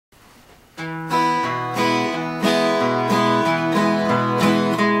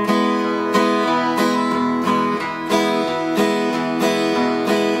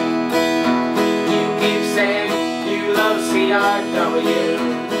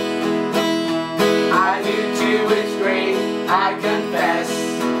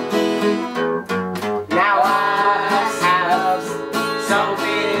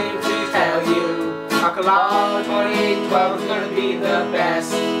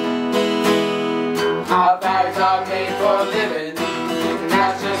are made for a living, and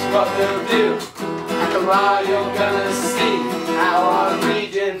that's just what we'll do. After a while you're gonna see how our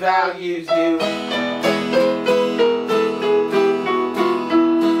region values you.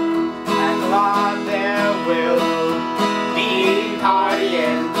 At Kallah there will be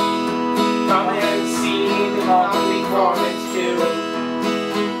partying. Come and see the comedy performance too.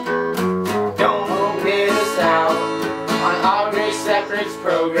 Don't miss out on our great separate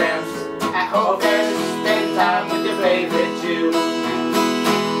programs. At home and spend time with your favorite Jew.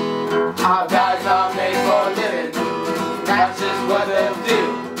 Our guys are made for a living, that's just what they'll do.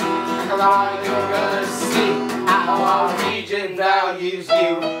 At Kallah you're gonna see how our region values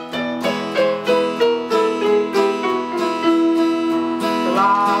you.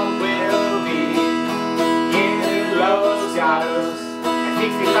 Kallah will be in Los Gatos at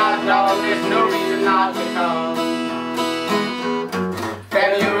 $65, there's no reason not to come.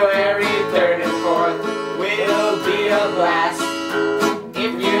 February 3rd and 4th will be a blast.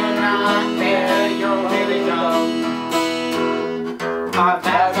 If you're not there, you're really dumb. Our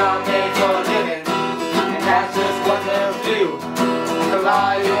bags are made for a living, and that's just what they'll do.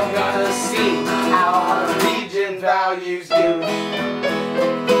 Kallah, you're gonna see how our region values you.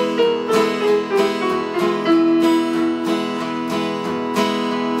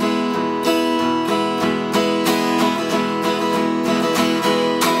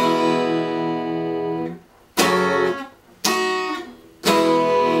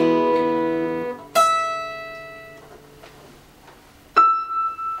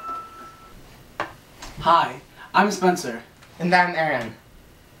 Hi, I'm Spencer. And I'm Aaron.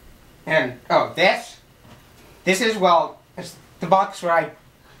 And, oh, this is, well, it's the box where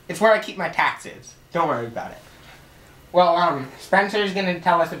it's where I keep my taxes. Don't worry about it. Well, Spencer's gonna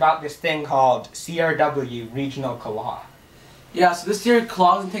tell us about this thing called CRW Regional Kallah. Yeah, so this year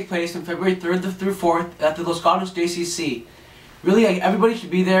Kallah is going to take place on February 3rd through 4th at the Los Gatos JCC. Really, everybody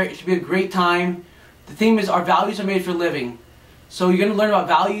should be there. It should be a great time. The theme is our values are made for living. So you're going to learn about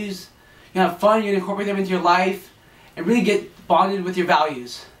values, you're going to have fun, you're going to incorporate them into your life, and really get bonded with your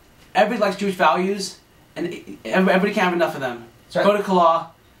values. Everybody likes Jewish values, and everybody can't have enough of them. So go to Kallah.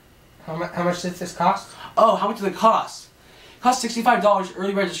 How much does this cost? Oh, how much does it cost? It costs $65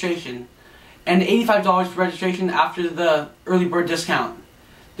 early registration, and $85 for registration after the early bird discount.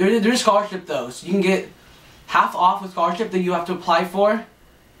 There's scholarship though, so you can get half off with scholarship that you have to apply for.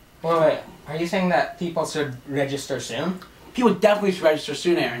 Wait, are you saying that people should register soon? People definitely should register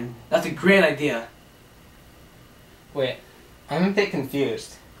soon, Aaron. That's a great idea. Wait, I'm a bit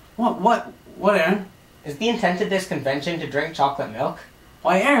confused. What, Aaron? Is the intent of this convention to drink chocolate milk?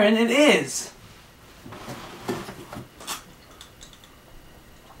 Why, Aaron, it is!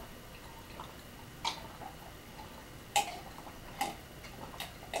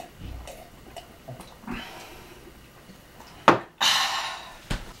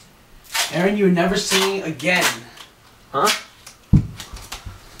 Aaron, you're never singing again. Huh?